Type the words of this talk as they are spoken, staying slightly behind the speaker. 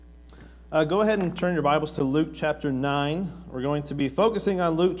Go ahead and turn your Bibles to Luke chapter 9. We're going to be focusing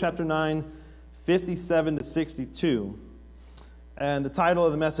on Luke chapter 9, 57 to 62. And the title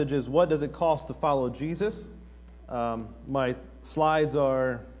of the message is, What Does It Cost to Follow Jesus? My slides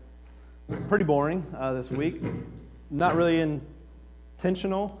are pretty boring this week. Not really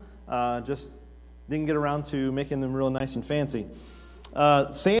intentional, just didn't get around to making them real nice and fancy.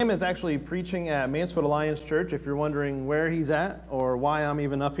 Sam is actually preaching at Mansfield Alliance Church, if you're wondering where he's at or why I'm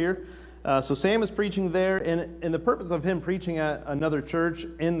even up here. So Sam is preaching there, and the purpose of him preaching at another church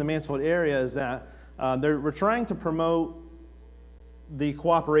in the Mansfield area is that we're trying to promote the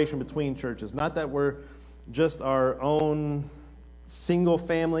cooperation between churches. Not that we're just our own single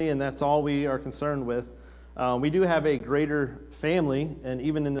family and that's all we are concerned with. We do have a greater family, and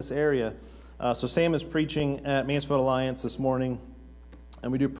even in this area. So Sam is preaching at Mansfield Alliance this morning,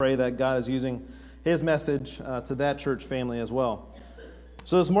 and we do pray that God is using his message to that church family as well.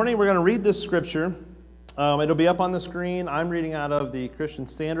 So this morning we're going to read this scripture. It'll be up on the screen. I'm reading out of the Christian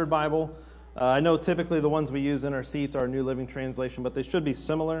Standard Bible. I know typically the ones we use in our seats are New Living Translation, but they should be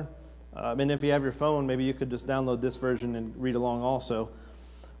similar. And if you have your phone, maybe you could just download this version and read along also.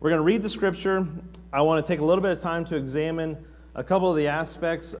 We're going to read the scripture. I want to take a little bit of time to examine a couple of the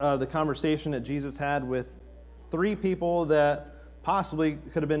aspects of the conversation that Jesus had with three people that possibly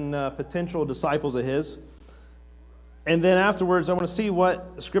could have been potential disciples of his. And then afterwards, I want to see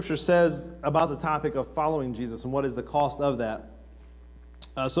what Scripture says about the topic of following Jesus and what is the cost of that.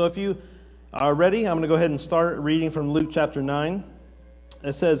 So if you are ready, I'm going to go ahead and start reading from Luke chapter 9.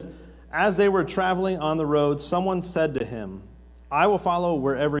 It says, As they were traveling on the road, someone said to him, I will follow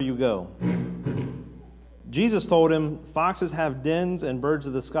wherever you go. Jesus told him, Foxes have dens and birds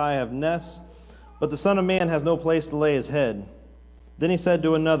of the sky have nests, but the Son of Man has no place to lay his head. Then he said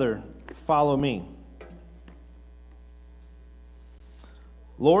to another, Follow me.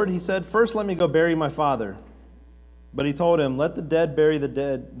 Lord, he said, First let me go bury my father. But he told him, Let the dead bury the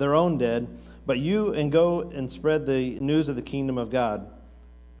dead, their own dead, but you and go and spread the news of the kingdom of God.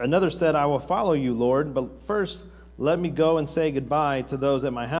 Another said, I will follow you, Lord, but first let me go and say goodbye to those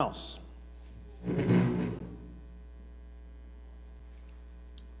at my house.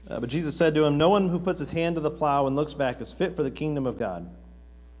 But Jesus said to him, No one who puts his hand to the plow and looks back is fit for the kingdom of God.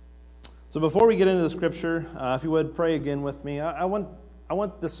 So before we get into the scripture, if you would pray again with me, I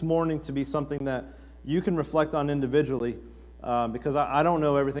want this morning to be something that you can reflect on individually, because I don't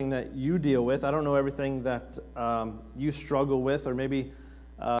know everything that you deal with. I don't know everything that you struggle with, or maybe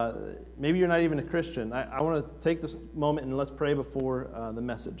you're not even a Christian. I want to take this moment and let's pray before the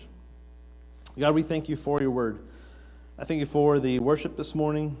message. God, we thank you for your word. I thank you for the worship this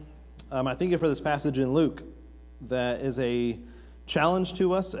morning. I thank you for this passage in Luke that is a challenge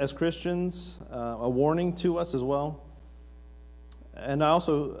to us as Christians, a warning to us as well. And I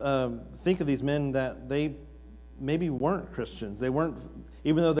also think of these men that they maybe weren't Christians. They weren't,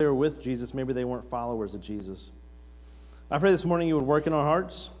 even though they were with Jesus, maybe they weren't followers of Jesus. I pray this morning you would work in our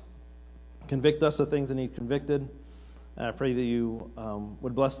hearts, convict us of things that need convicted. And I pray that you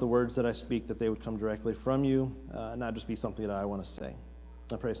would bless the words that I speak, that they would come directly from you, not just be something that I want to say.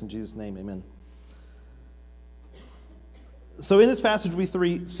 I pray this in Jesus' name, amen. So in this passage, we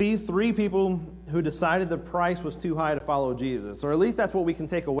see three people who decided the price was too high to follow Jesus, or at least that's what we can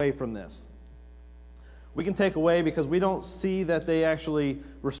take away from this. We can take away because we don't see that they actually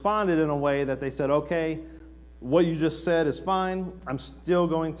responded in a way that they said, okay, what you just said is fine. I'm still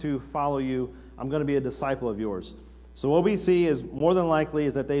going to follow you. I'm going to be a disciple of yours. So what we see is more than likely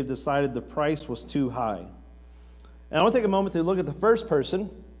is that they've decided the price was too high. And I want to take a moment to look at the first person.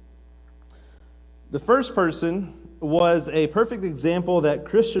 The first person was a perfect example that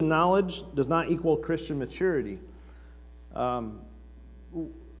Christian knowledge does not equal Christian maturity.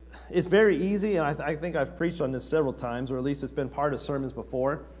 It's very easy, and I think I've preached on this several times, or at least it's been part of sermons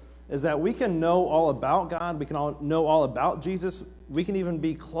before, is that we can know all about God, we can know all about Jesus, we can even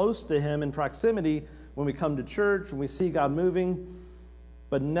be close to him in proximity when we come to church, when we see God moving,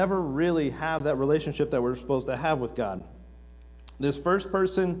 but never really have that relationship that we're supposed to have with God. This first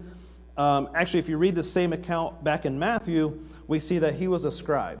person, actually, if you read the same account back in Matthew, we see that he was a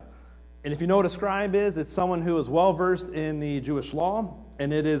scribe. And if you know what a scribe is, it's someone who is well-versed in the Jewish law,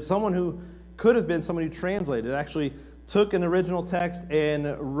 and it is someone who could have been someone who translated, actually took an original text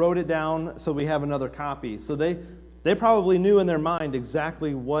and wrote it down so we have another copy. So they probably knew in their mind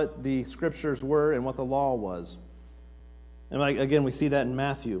exactly what the scriptures were and what the law was. And again, we see that in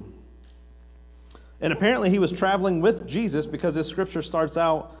Matthew. And apparently he was traveling with Jesus, because this scripture starts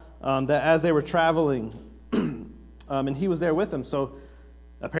out that as they were traveling, and he was there with them. So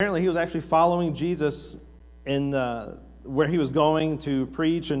apparently he was actually following Jesus in where he was going to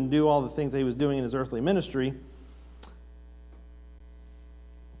preach and do all the things that he was doing in his earthly ministry.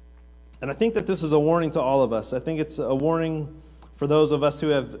 And I think that this is a warning to all of us. I think it's a warning for those of us who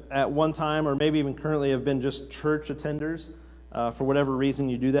have at one time or maybe even currently have been just church attenders for whatever reason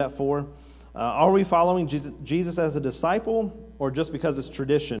you do that for. Are we following Jesus as a disciple or just because it's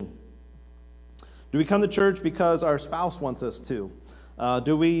tradition? Do we come to church because our spouse wants us to?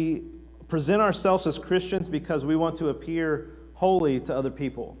 Do we present ourselves as Christians because we want to appear holy to other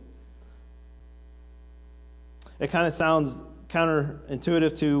people? It kind of sounds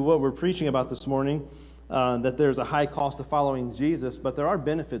counterintuitive to what we're preaching about this morning, that there's a high cost of following Jesus, but there are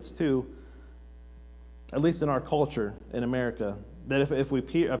benefits too, at least in our culture in America, that if we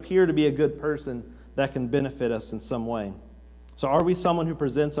appear to be a good person, that can benefit us in some way. So are we someone who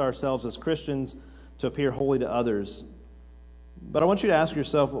presents ourselves as Christians to appear holy to others? But I want you to ask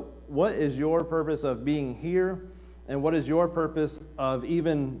yourself, what is your purpose of being here, and what is your purpose of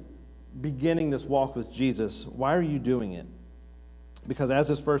even beginning this walk with Jesus? Why are you doing it? Because as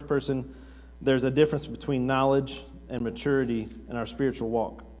this first person, there's a difference between knowledge and maturity in our spiritual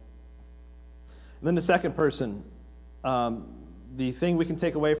walk. And then the second person, the thing we can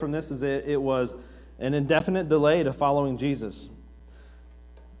take away from this is that it was an indefinite delay to following Jesus.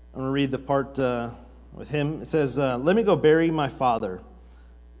 I'm going to read the part with him. It says, "Let me go bury my father."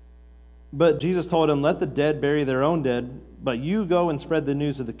 But Jesus told him, "Let the dead bury their own dead, but you go and spread the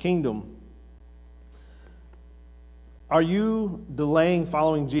news of the kingdom." Are you delaying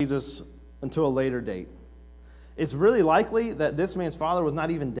following Jesus until a later date? It's really likely that this man's father was not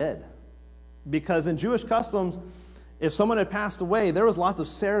even dead. Because in Jewish customs, if someone had passed away, there was lots of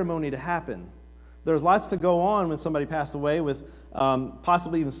ceremony to happen. There was lots to go on when somebody passed away, with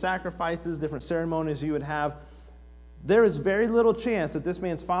possibly even sacrifices, different ceremonies you would have. There is very little chance that this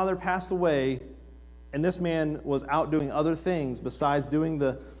man's father passed away and this man was out doing other things besides doing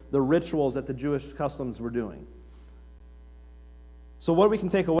the rituals that the Jewish customs were doing. So what we can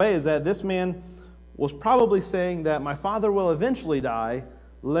take away is that this man was probably saying that my father will eventually die.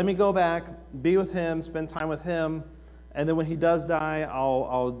 Let me go back, be with him, spend time with him, and then when he does die,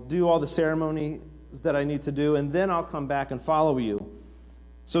 I'll do all the ceremonies that I need to do, and then I'll come back and follow you.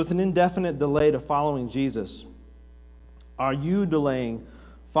 So it's an indefinite delay to following Jesus. Are you delaying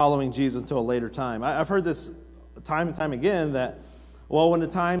following Jesus until a later time? I've heard this time and time again that, well, when the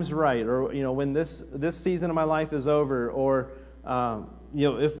time's right, or when this season of my life is over, or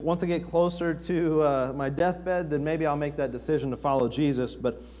if once I get closer to my deathbed, then maybe I'll make that decision to follow Jesus.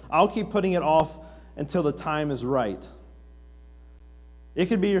 But I'll keep putting it off until the time is right. It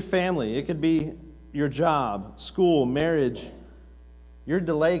could be your family. It could be your job, school, marriage. Your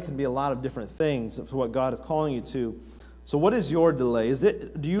delay can be a lot of different things of what God is calling you to. So what is your delay?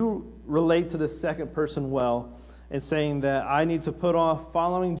 Do you relate to this second person well in saying that I need to put off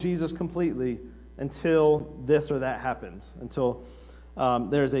following Jesus completely until this or that happens, until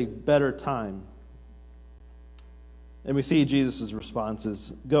there's a better time? And we see Jesus' response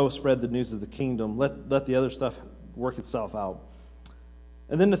is, go spread the news of the kingdom. Let the other stuff work itself out.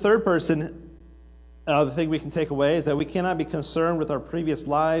 And then the third person, the thing we can take away is that we cannot be concerned with our previous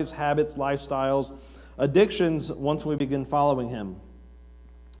lives, habits, lifestyles, addictions once we begin following him.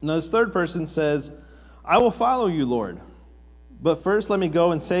 Now this third person says, I will follow you, Lord, but first let me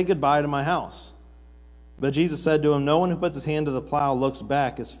go and say goodbye to my house. But Jesus said to him, no one who puts his hand to the plow and looks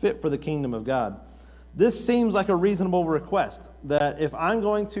back is fit for the kingdom of God. This seems like a reasonable request, that if I'm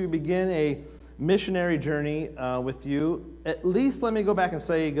going to begin a missionary journey with you, at least let me go back and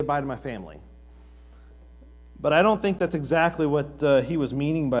say goodbye to my family. But I don't think that's exactly what he was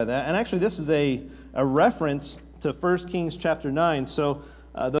meaning by that. And actually, this is a reference to 1 Kings chapter 9. So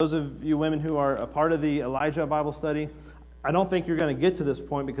those of you women who are a part of the Elijah Bible study, I don't think you're going to get to this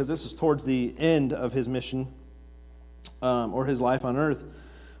point because this is towards the end of his mission or his life on earth.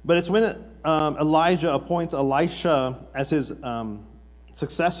 But it's when Elijah appoints Elisha as his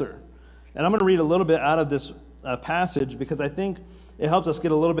successor. And I'm going to read a little bit out of this passage because I think it helps us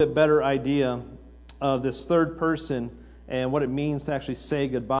get a little bit better idea of this third person and what it means to actually say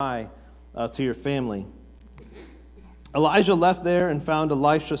goodbye to your family. Elijah left there and found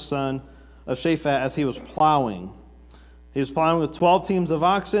Elisha, son of Shaphat, as he was plowing. He was plowing with 12 teams of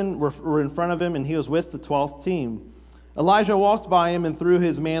oxen were in front of him, and he was with the 12th team. Elijah walked by him and threw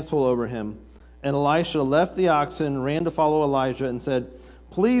his mantle over him. And Elisha left the oxen, ran to follow Elijah, and said,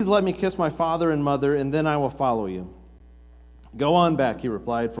 please let me kiss my father and mother, and then I will follow you. Go on back, he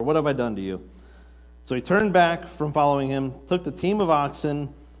replied, for what have I done to you? So he turned back from following him, took the team of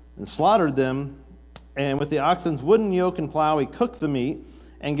oxen, and slaughtered them. And with the oxen's wooden yoke and plow, he cooked the meat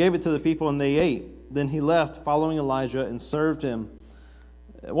and gave it to the people, and they ate. Then he left, following Elijah, and served him.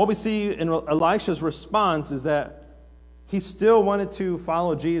 What we see in Elisha's response is that he still wanted to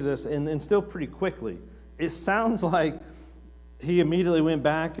follow Jesus, and still pretty quickly. It sounds like he immediately went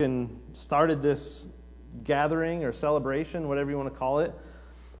back and started this gathering or celebration, whatever you want to call it.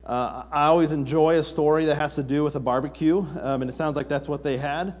 I always enjoy a story that has to do with a barbecue, and it sounds like that's what they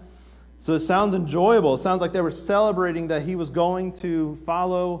had. So it sounds enjoyable. It sounds like they were celebrating that he was going to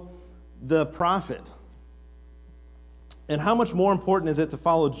follow the prophet. And how much more important is it to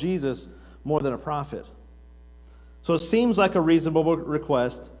follow Jesus more than a prophet? So it seems like a reasonable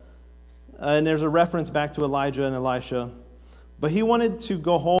request. And there's a reference back to Elijah and Elisha. But he wanted to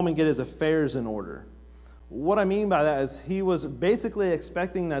go home and get his affairs in order. What I mean by that is he was basically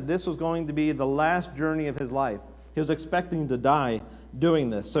expecting that this was going to be the last journey of his life. He was expecting to die doing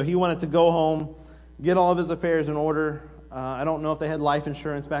this. So he wanted to go home, get all of his affairs in order. I don't know if they had life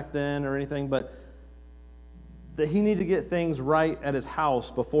insurance back then or anything, but that he needed to get things right at his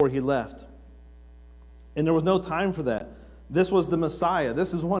house before he left. And there was no time for that. This was the Messiah.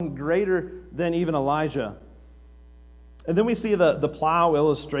 This is one greater than even Elijah. And then we see the plow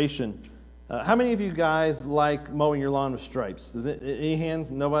illustration. How many of you guys like mowing your lawn with stripes? Is it any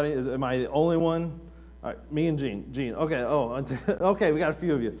hands? Nobody? Am I the only one? All right, me and Gene. Gene. Okay. Oh, okay. We got a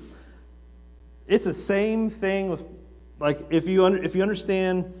few of you. It's the same thing with, like, if you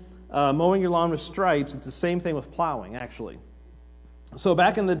understand mowing your lawn with stripes, it's the same thing with plowing, actually. So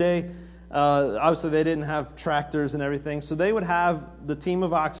back in the day, obviously they didn't have tractors and everything, so they would have the team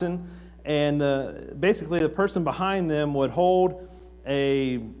of oxen, and basically the person behind them would hold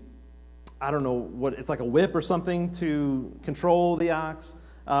a, I don't know what, it's like a whip or something to control the ox,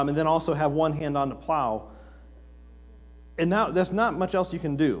 and then also have one hand on the plow. And now there's not much else you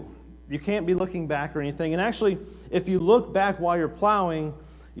can do. You can't be looking back or anything. And actually, if you look back while you're plowing,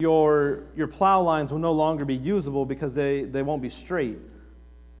 your plow lines will no longer be usable because they won't be straight.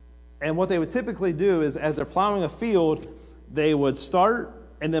 And what they would typically do is, as they're plowing a field, they would start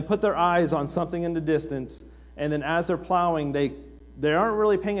and then put their eyes on something in the distance. And then as they're plowing, they aren't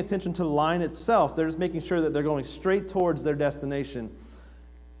really paying attention to the line itself. They're just making sure that they're going straight towards their destination.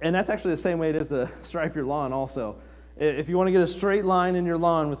 And that's actually the same way it is to stripe your lawn also. If you want to get a straight line in your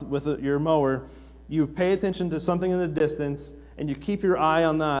lawn with your mower, you pay attention to something in the distance, and you keep your eye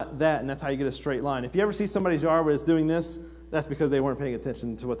on that, and that's how you get a straight line. If you ever see somebody's yard where it's doing this, that's because they weren't paying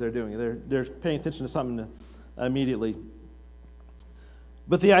attention to what they're doing. They're paying attention to something immediately.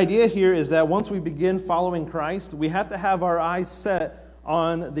 But the idea here is that once we begin following Christ, we have to have our eyes set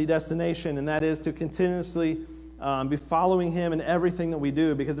on the destination, and that is to continuously be following Him in everything that we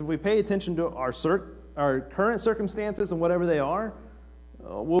do. Because if we pay attention to our current circumstances and whatever they are,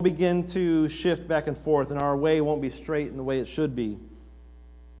 we'll begin to shift back and forth, and our way won't be straight in the way it should be.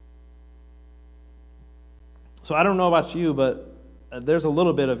 So I don't know about you, but there's a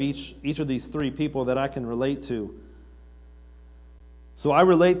little bit of each of these three people that I can relate to. So I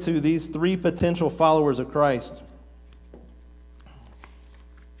relate to these three potential followers of Christ.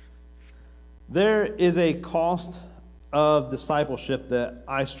 There is a cost of discipleship that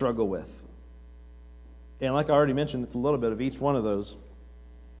I struggle with. And like I already mentioned, it's a little bit of each one of those.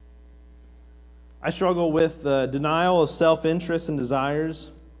 I struggle with denial of self-interest and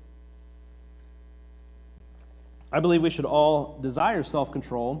desires. I believe we should all desire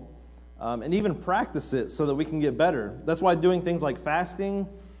self-control and even practice it so that we can get better. That's why doing things like fasting,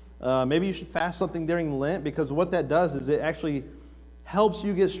 maybe you should fast something during Lent, because what that does is it actually helps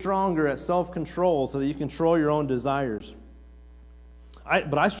you get stronger at self-control so that you control your own desires.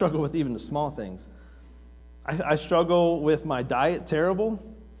 But I struggle with even the small things. I struggle with my diet terrible.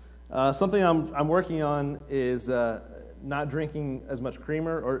 Something I'm working on is not drinking as much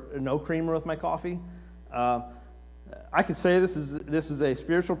creamer or no creamer with my coffee. I could say this is a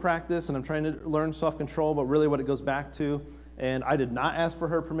spiritual practice, and I'm trying to learn self-control, but really what it goes back to, and I did not ask for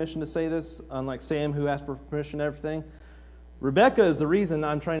her permission to say this, unlike Sam, who asked for permission and everything. Rebecca is the reason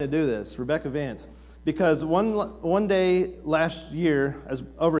I'm trying to do this, Rebecca Vance, because one day last year,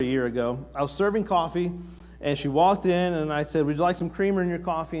 over a year ago, I was serving coffee, and she walked in, and I said, "Would you like some creamer in your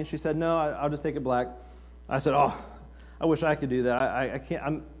coffee?" And she said, "No, I'll just take it black." I said, "Oh, I wish I could do that.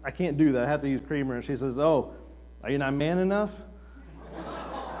 I can't do that. I have to use creamer." And she says, "Oh, are you not man enough?"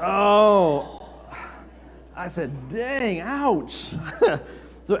 Oh, I said, "Dang, ouch."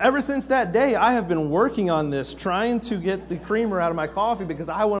 So ever since that day, I have been working on this, trying to get the creamer out of my coffee because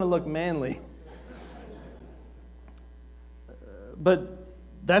I want to look manly. But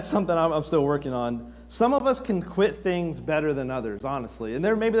that's something I'm still working on. Some of us can quit things better than others, honestly.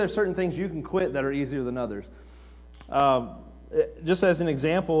 And maybe there's certain things you can quit that are easier than others. Just as an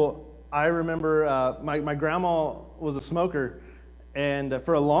example, I remember my grandma was a smoker, and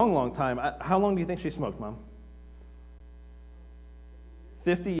for a long, long time. How long do you think she smoked, Mom?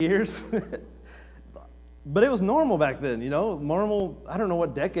 50 years? But it was normal back then, normal. I don't know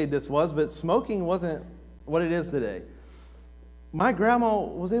what decade this was, but smoking wasn't what it is today. My grandma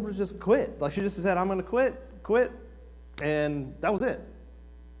was able to just quit. Like, she just said, I'm going to quit, and that was it.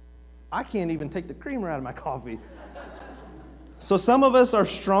 I can't even take the creamer out of my coffee. So some of us are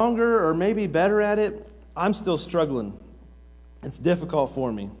stronger or maybe better at it. I'm still struggling. It's difficult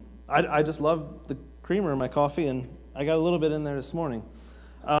for me. I just love the creamer in my coffee, and I got a little bit in there this morning.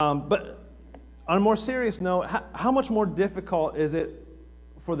 But on a more serious note, how much more difficult is it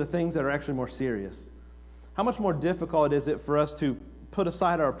for the things that are actually more serious? How much more difficult is it for us to put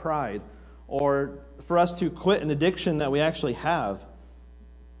aside our pride, or for us to quit an addiction that we actually have?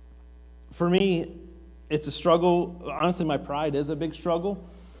 For me, it's a struggle. Honestly, my pride is a big struggle.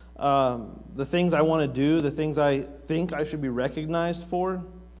 The things I want to do, the things I think I should be recognized for,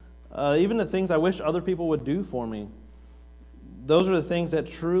 even the things I wish other people would do for me, those are the things that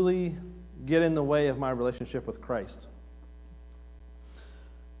truly get in the way of my relationship with Christ.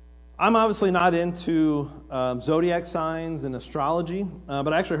 I'm obviously not into zodiac signs and astrology,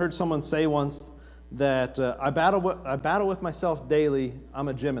 but I actually heard someone say once that I battle with myself daily. I'm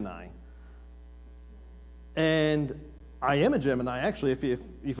a Gemini. And I am a Gemini, actually, if you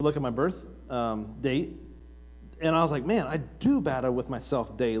look at my birth date. And I was like, man, I do battle with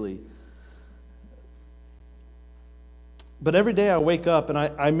myself daily. But every day I wake up and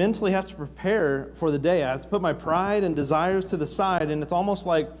I mentally have to prepare for the day. I have to put my pride and desires to the side, and it's almost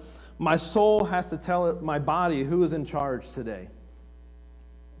like my soul has to tell my body who is in charge today.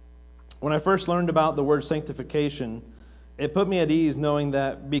 When I first learned about the word sanctification, it put me at ease knowing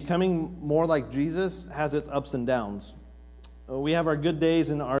that becoming more like Jesus has its ups and downs. We have our good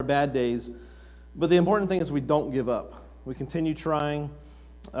days and our bad days, but the important thing is we don't give up. We continue trying.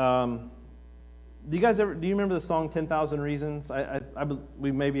 Do you remember the song 10,000 Reasons?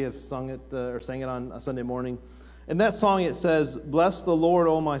 We maybe have sung it or sang it on a Sunday morning. In that song it says, "Bless the Lord,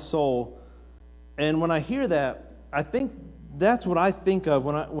 O my soul." And when I hear that, I think that's what I think of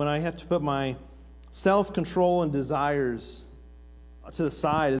when I have to put my self-control and desires to the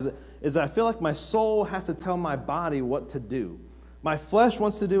side, is I feel like my soul has to tell my body what to do. My flesh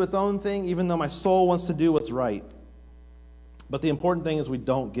wants to do its own thing, even though my soul wants to do what's right. But the important thing is we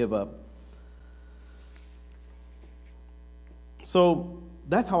don't give up. So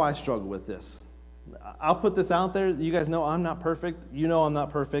that's how I struggle with this. I'll put this out there. You guys know I'm not perfect. You know I'm not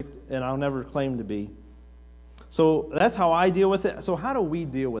perfect, and I'll never claim to be. So that's how I deal with it. So how do we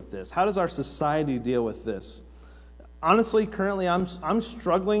deal with this? How does our society deal with this? Honestly, currently I'm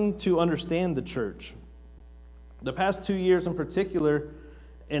struggling to understand the church. The past 2 years in particular,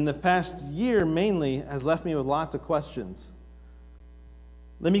 and the past year mainly, has left me with lots of questions.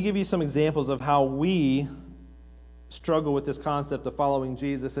 Let me give you some examples of how we struggle with this concept of following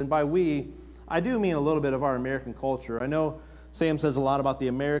Jesus. And by we, I do mean a little bit of our American culture. I know Sam says a lot about the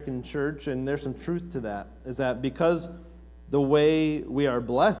American church, and there's some truth to that, is that because the way we are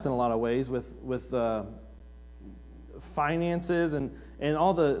blessed in a lot of ways with finances and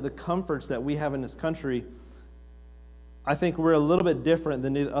all the comforts that we have in this country, I think we're a little bit different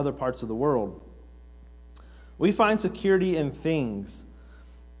than the other parts of the world. We find security in things.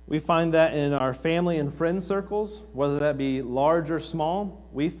 We find that in our family and friend circles, whether that be large or small.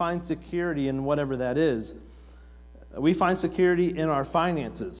 We find security in whatever that is. We find security in our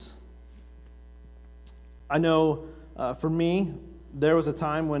finances. I know for me, there was a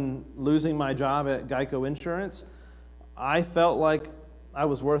time when losing my job at Geico Insurance, I felt like I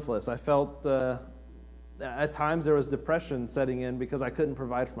was worthless. I felt at times there was depression setting in because I couldn't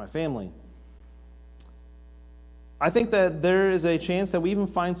provide for my family. I think that there is a chance that we even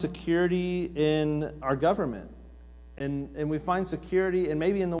find security in our government. And we find security in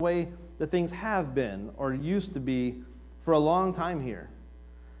maybe in the way that things have been or used to be for a long time here.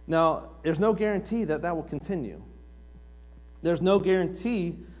 Now, there's no guarantee that that will continue. There's no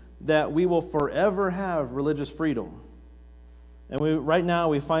guarantee that we will forever have religious freedom. And right now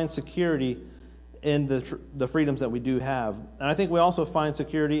we find security in the freedoms that we do have. And I think we also find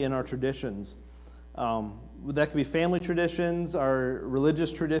security in our traditions. That could be family traditions, our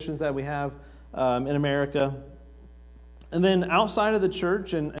religious traditions that we have in America. And then outside of the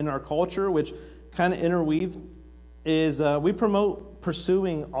church and our culture, which kind of interweave, is we promote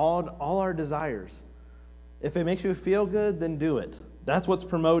pursuing all our desires. If it makes you feel good, then do it. That's what's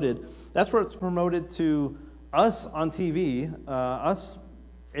promoted. That's what's promoted to us on TV, us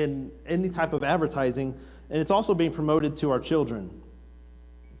in any type of advertising, and it's also being promoted to our children.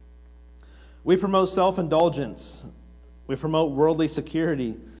 We promote self-indulgence. We promote worldly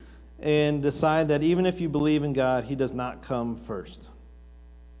security and decide that even if you believe in God, He does not come first.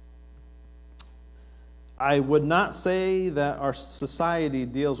 I would not say that our society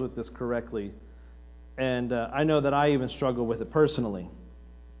deals with this correctly, and I know that I even struggle with it personally.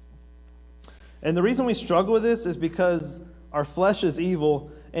 And the reason we struggle with this is because our flesh is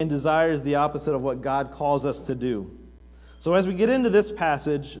evil and desires the opposite of what God calls us to do. So as we get into this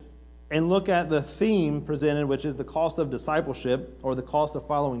passage and look at the theme presented, which is the cost of discipleship or the cost of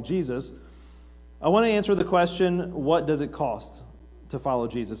following Jesus, I want to answer the question, what does it cost to follow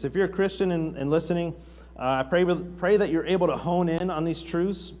Jesus? If you're a Christian and listening, I pray that you're able to hone in on these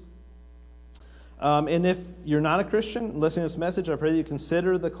truths. And if you're not a Christian listening to this message, I pray that you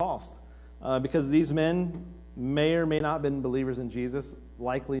consider the cost. Because these men may or may not have been believers in Jesus,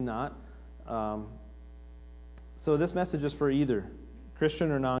 likely not. So this message is for either Christian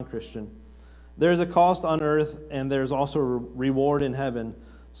or non-Christian. There's a cost on earth, and there's also a reward in heaven.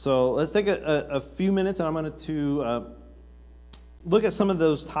 So let's take a few minutes, and I'm going to look at some of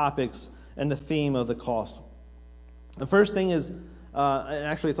those topics and the theme of the cost. The first thing is, and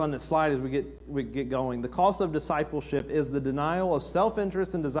actually it's on the slide as we get going, the cost of discipleship is the denial of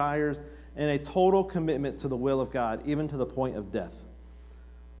self-interest and desires and a total commitment to the will of God, even to the point of death.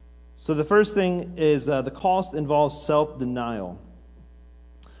 So the first thing is the cost involves self-denial.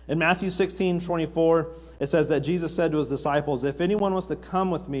 In Matthew 16:24, it says that Jesus said to his disciples, "If anyone wants to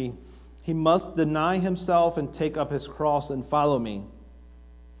come with me, he must deny himself and take up his cross and follow me."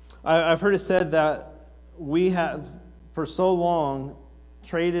 I've heard it said that we have, for so long,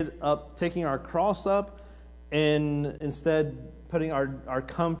 traded up taking our cross up and instead putting our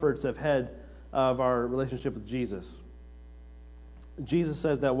comforts ahead of our relationship with Jesus. Jesus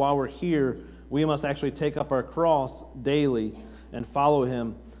says that while we're here, we must actually take up our cross daily and follow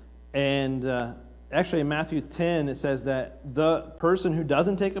Him. And actually in Matthew 10, it says that the person who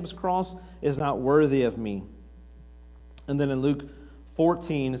doesn't take up his cross is not worthy of me. And then in Luke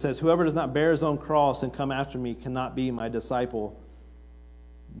 14, it says, "Whoever does not bear his own cross and come after me cannot be my disciple."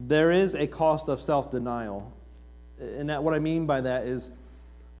 There is a cost of self-denial. And what I mean by that is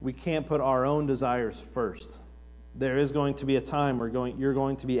we can't put our own desires first. There is going to be a time where you're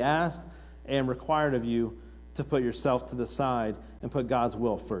going to be asked and required of you to put yourself to the side and put God's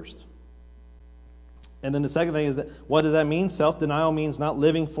will first. And then the second thing is that, what does that mean? Self-denial means not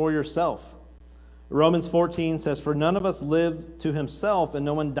living for yourself. Romans 14 says, "For none of us live to himself, and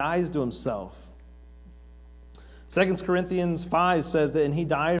no one dies to himself." 2 Corinthians 5 says that, "And he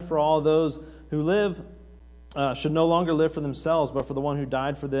died for all those who live, should no longer live for themselves, but for the one who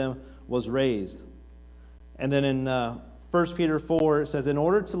died for them was raised." And then in 1 Peter 4, it says, "In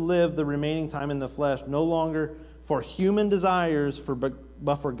order to live the remaining time in the flesh, no longer for human desires,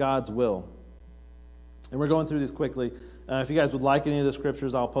 but for God's will." And we're going through these quickly. If you guys would like any of the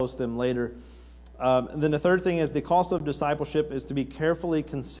scriptures, I'll post them later. And then the third thing is the cost of discipleship is to be carefully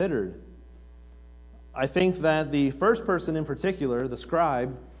considered. I think that the first person in particular, the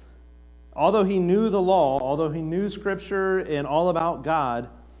scribe, although he knew the law, although he knew Scripture and all about God,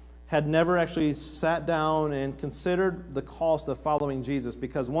 had never actually sat down and considered the cost of following Jesus.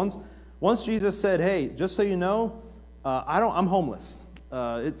 Because once Jesus said, "Hey, just so you know, I'm homeless.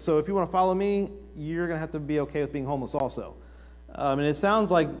 So if you want to follow me, you're going to have to be okay with being homeless also." And it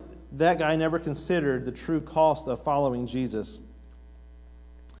sounds like that guy never considered the true cost of following Jesus.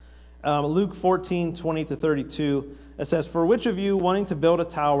 Luke 14:20-32, it says, "For which of you, wanting to build a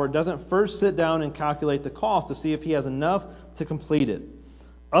tower, doesn't first sit down and calculate the cost to see if he has enough to complete it?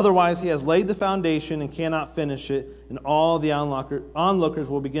 Otherwise, he has laid the foundation and cannot finish it, and all the onlookers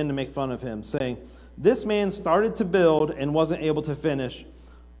will begin to make fun of him, saying, 'This man started to build and wasn't able to finish.'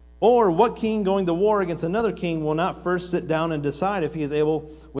 Or what king going to war against another king will not first sit down and decide if he is able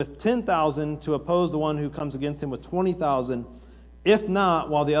with 10,000 to oppose the one who comes against him with 20,000? If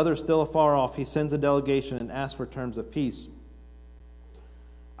not, while the other is still afar off, he sends a delegation and asks for terms of peace."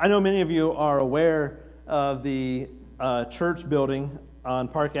 I know many of you are aware of the church building on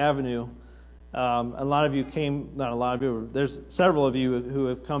Park Avenue. A lot of you came, not a lot of you, there's several of you who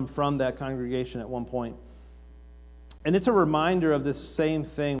have come from that congregation at one point. And it's a reminder of this same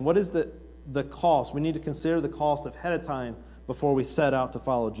thing. What is the cost? We need to consider the cost ahead of time before we set out to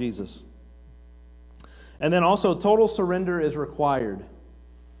follow Jesus. And then also, total surrender is required.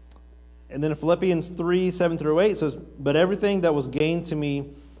 And then in Philippians 3:7-8 says, "But everything that was gained to me,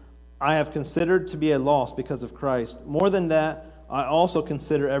 I have considered to be a loss because of Christ. More than that, I also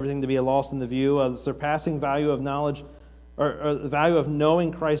consider everything to be a loss in the view of the surpassing value of knowledge, or the value of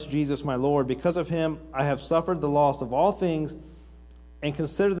knowing Christ Jesus my Lord. Because of him, I have suffered the loss of all things and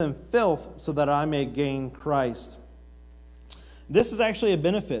consider them filth so that I may gain Christ. This is actually a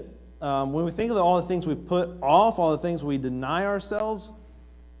benefit. When we think of all the things we put off, all the things we deny ourselves,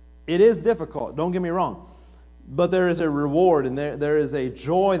 it is difficult, don't get me wrong. But there is a reward, and there is a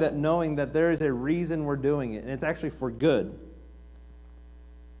joy that knowing that there is a reason we're doing it, and it's actually for good.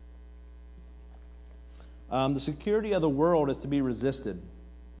 The security of the world is to be resisted.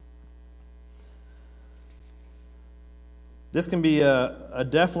 This can be a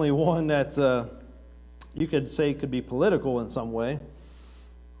definitely one that you could say could be political in some way,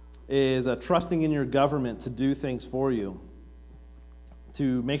 is trusting in your government to do things for you,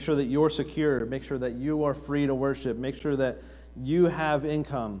 to make sure that you're secure, make sure that you are free to worship, make sure that you have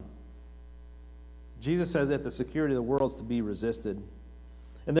income. Jesus says that the security of the world is to be resisted.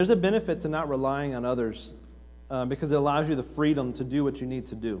 And there's a benefit to not relying on others because it allows you the freedom to do what you need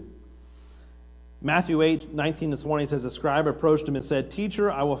to do. Matthew 8:19-20 says, "The scribe approached him and said,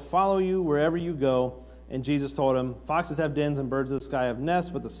 'Teacher, I will follow you wherever you go.' And Jesus told him, 'Foxes have dens and birds of the sky have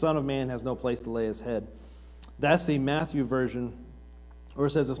nests, but the Son of Man has no place to lay his head.'" That's the Matthew version, where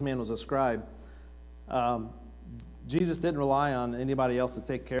it says this man was a scribe. Jesus didn't rely on anybody else to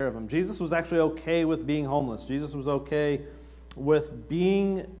take care of him. Jesus was actually okay with being homeless. Jesus was okay with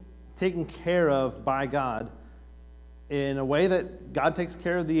being taken care of by God in a way that God takes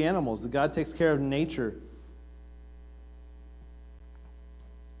care of the animals, that God takes care of nature.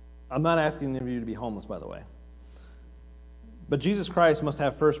 I'm not asking any of you to be homeless, by the way. But Jesus Christ must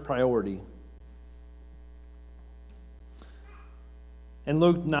have first priority. In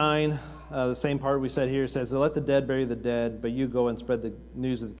Luke 9, the same part we said here says, "Let the dead bury the dead, but you go and spread the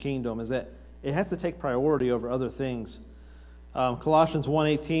news of the kingdom," is that it has to take priority over other things. Colossians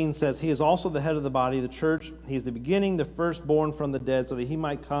 1:18 says, "He is also the head of the body, the church. He is the beginning, the firstborn from the dead, so that he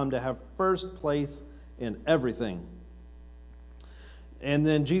might come to have first place in everything." And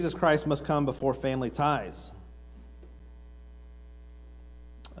then Jesus Christ must come before family ties.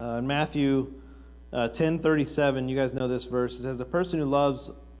 In Matthew 10:37, you guys know this verse. It says, "The person who loves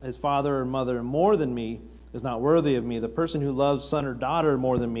his father or mother more than me is not worthy of me. The person who loves son or daughter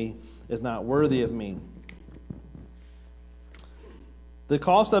more than me is not worthy of me." The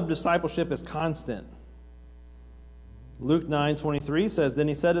cost of discipleship is constant. Luke 9:23 says, "Then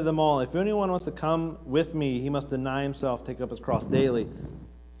he said to them all, 'If anyone wants to come with me, he must deny himself, take up his cross daily.'"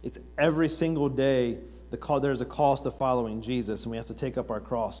 It's every single day there's a cost of following Jesus, and we have to take up our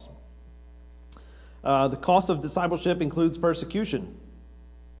cross. The cost of discipleship includes persecution.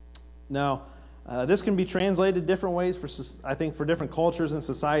 Now, this can be translated different ways I think for different cultures and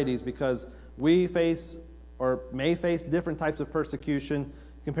societies, because we face or may face different types of persecution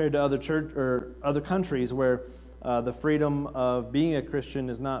compared to other church or other countries where the freedom of being a Christian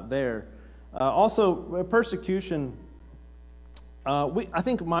is not there. Also, persecution, I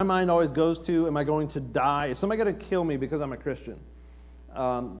think my mind always goes to, am I going to die? Is somebody going to kill me because I'm a Christian?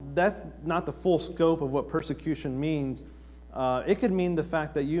 That's not the full scope of what persecution means. It could mean the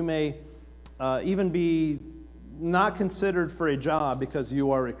fact that you may even be not considered for a job because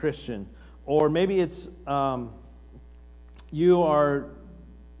you are a Christian. Or maybe it's you are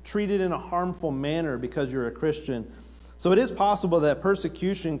treated in a harmful manner because you're a Christian. So it is possible that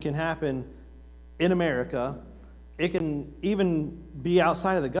persecution can happen in America. It can even be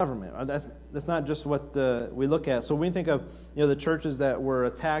outside of the government. That's not just what we look at. So when we think of the churches that were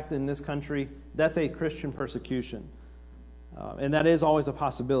attacked in this country, that's a Christian persecution. And that is always a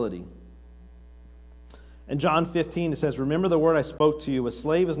possibility. In John 15, it says, "Remember the word I spoke to you, a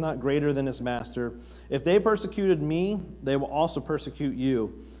slave is not greater than his master. If they persecuted me, they will also persecute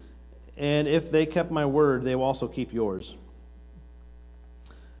you. And if they kept my word, they will also keep yours."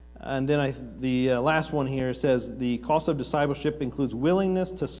 And then the last one here says, "The cost of discipleship includes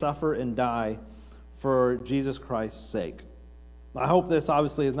willingness to suffer and die for Jesus Christ's sake." I hope this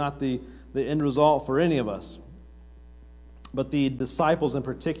obviously is not the end result for any of us. But the disciples in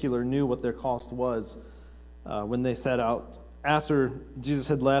particular knew what their cost was when they set out after Jesus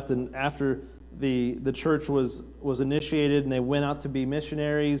had left and after the church was initiated and they went out to be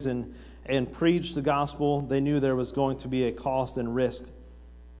missionaries and preach the gospel. They knew there was going to be a cost and risk.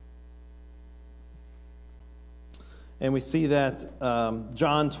 And we see that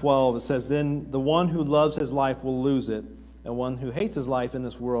John 12, it says, "Then the one who loves his life will lose it, and one who hates his life in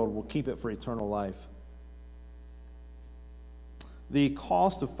this world will keep it for eternal life." The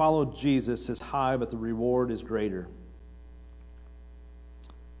cost to follow Jesus is high, but the reward is greater.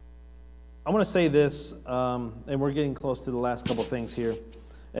 I want to say this, and we're getting close to the last couple things here,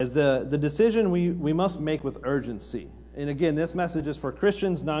 as the decision we must make with urgency. And again, this message is for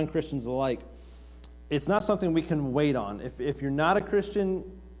Christians, non-Christians alike. it's not something we can wait on. If you're not a Christian,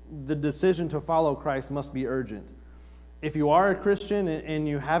 the decision to follow Christ must be urgent. If you are a Christian and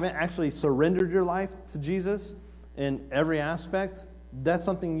you haven't actually surrendered your life to Jesus in every aspect, that's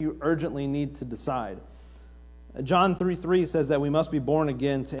something you urgently need to decide. John 3:3 says that we must be born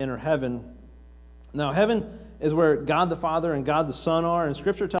again to enter heaven. Now, heaven is where God the Father and God the Son are, and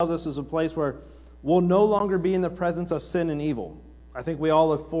Scripture tells us it's a place where we'll no longer be in the presence of sin and evil. I think we all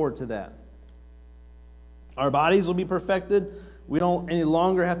look forward to that. Our bodies will be perfected. We don't any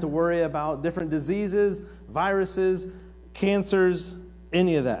longer have to worry about different diseases, viruses, cancers,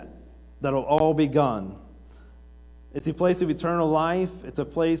 any of that. That'll all be gone. It's a place of eternal life. It's a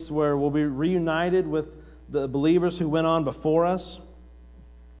place where we'll be reunited with the believers who went on before us.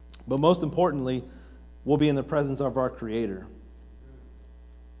 But most importantly, we'll be in the presence of our Creator.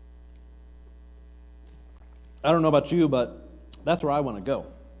 I don't know about you, but that's where I want to go.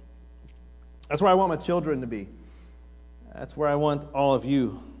 That's where I want my children to be. That's where I want all of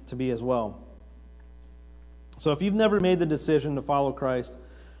you to be as well. So if you've never made the decision to follow Christ,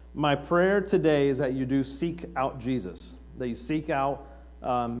 my prayer today is that you do seek out Jesus, that you seek out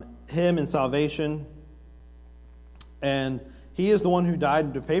Him in salvation. And He is the one who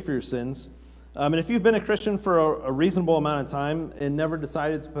died to pay for your sins. And if you've been a Christian for a reasonable amount of time and never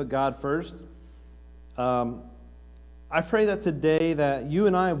decided to put God first, I pray that today that you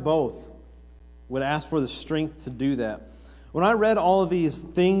and I both would ask for the strength to do that. When I read all of these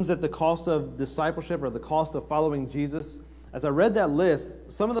things at the cost of discipleship or the cost of following Jesus, as I read that list,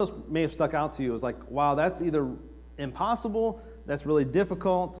 some of those may have stuck out to you. It was like, wow, that's either impossible, that's really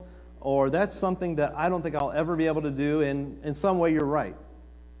difficult, or that's something that I don't think I'll ever be able to do, and in some way you're right.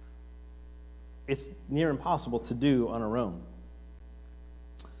 It's near impossible to do on our own.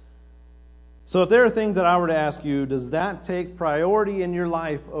 So if there are things that I were to ask you, does that take priority in your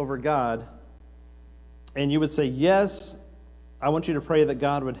life over God? And you would say, yes, I want you to pray that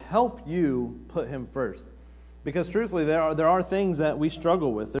God would help you put Him first. Because truthfully, there are things that we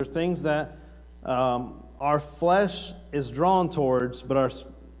struggle with. There are things that our flesh is drawn towards, but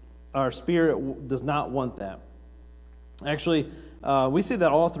our spirit does not want that. Actually, we see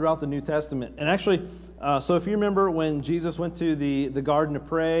that all throughout the New Testament. And actually, so if you remember when Jesus went to the garden to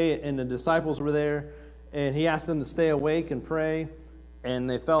pray and the disciples were there and He asked them to stay awake and pray and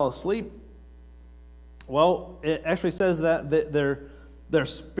they fell asleep, well, it actually says that their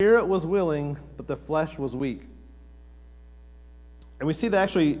spirit was willing, but the flesh was weak. And we see that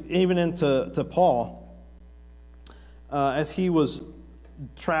actually even into Paul as he was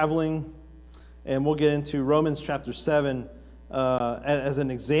traveling, and we'll get into Romans chapter 7 as an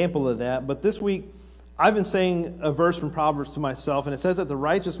example of that. But this week, I've been saying a verse from Proverbs to myself, and it says that the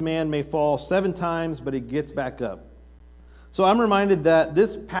righteous man may fall 7 times, but he gets back up. So I'm reminded that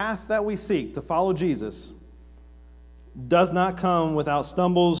this path that we seek to follow Jesus does not come without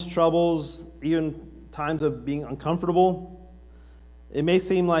stumbles, troubles, even times of being uncomfortable. It may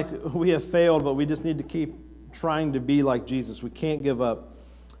seem like we have failed, but we just need to keep trying to be like Jesus. We can't give up.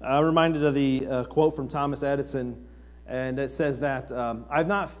 I'm reminded of the quote from Thomas Edison, and it says that, I've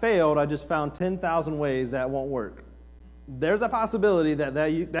not failed, I just found 10,000 ways that won't work. There's a possibility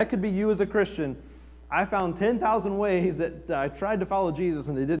that could be you as a Christian. I found 10,000 ways that I tried to follow Jesus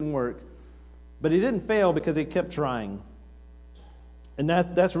and it didn't work. But he didn't fail because he kept trying. And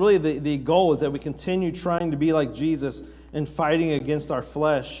that's really the goal, is that we continue trying to be like Jesus and fighting against our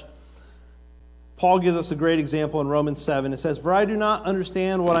flesh. Paul gives us a great example in Romans 7. It says, "For I do not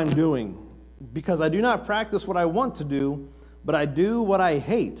understand what I'm doing, because I do not practice what I want to do, but I do what I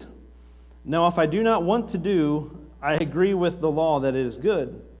hate. Now if I do not want to do, I agree with the law that it is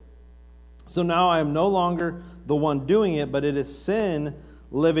good. So now I am no longer the one doing it, but it is sin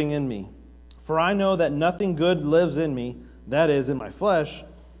living in me. For I know that nothing good lives in me, that is, in my flesh,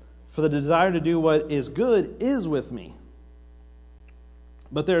 for the desire to do what is good is with me.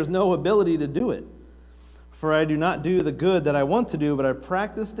 But there is no ability to do it. For I do not do the good that I want to do, but I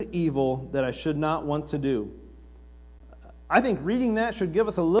practice the evil that I should not want to do." I think reading that should give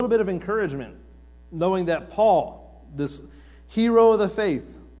us a little bit of encouragement, knowing that Paul, this hero of the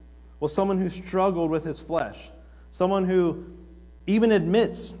faith, was someone who struggled with his flesh, someone who even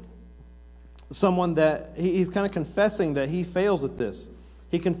admits someone that he's kind of confessing that he fails at this.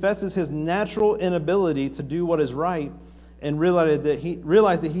 He confesses his natural inability to do what is right and realized that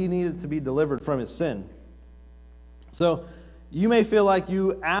he needed to be delivered from his sin. So you may feel like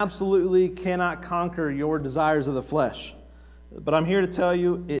you absolutely cannot conquer your desires of the flesh, but I'm here to tell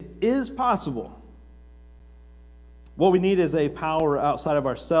you it is possible. What we need is a power outside of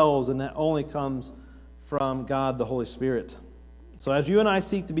ourselves, and that only comes from God, the Holy Spirit. So as you and I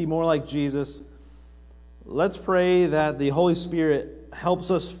seek to be more like Jesus, let's pray that the Holy Spirit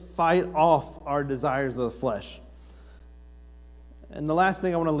helps us fight off our desires of the flesh. And the last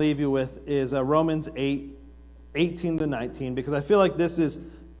thing I want to leave you with is Romans 8:18 to 19, because I feel like this is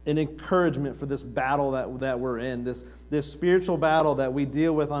an encouragement for this battle that we're in, this spiritual battle that we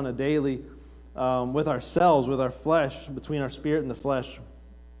deal with on a daily, with ourselves, with our flesh, between our spirit and the flesh.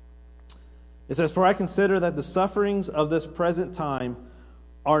 It says, "For I consider that the sufferings of this present time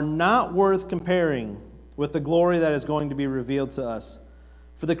are not worth comparing with the glory that is going to be revealed to us.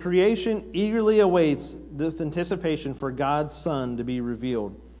 For the creation eagerly awaits with anticipation for God's Son to be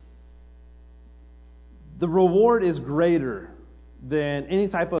revealed." The reward is greater than any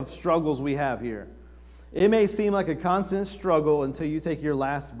type of struggles we have here. It may seem like a constant struggle until you take your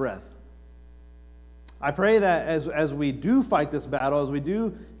last breath. I pray that as we do fight this battle, as we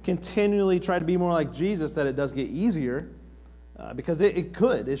do continually try to be more like Jesus, that it does get easier, because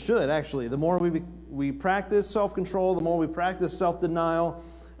it should actually. The more we practice self-control, the more we practice self-denial,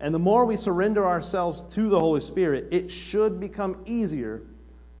 and the more we surrender ourselves to the Holy Spirit, it should become easier,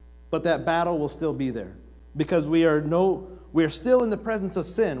 but that battle will still be there, because we are still in the presence of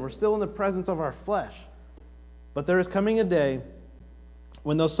sin. We're still in the presence of our flesh. But there is coming a day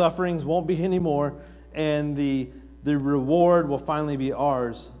when those sufferings won't be anymore, and the reward will finally be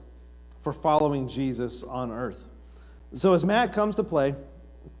ours for following Jesus on earth. So as Matt comes to play,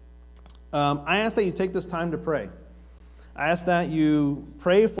 I ask that you take this time to pray. I ask that you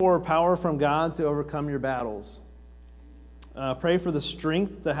pray for power from God to overcome your battles. Pray for the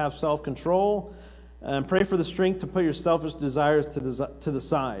strength to have self-control, and pray for the strength to put your selfish desires to the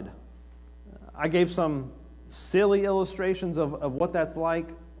side. I gave some silly illustrations of what that's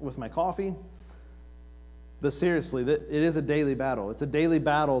like with my coffee. But seriously, it is a daily battle. It's a daily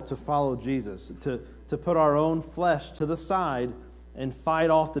battle to follow Jesus, to put our own flesh to the side and fight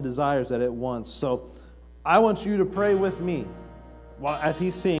off the desires that it wants. So I want you to pray with me as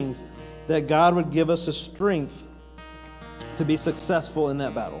he sings, that God would give us the strength to be successful in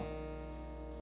that battle.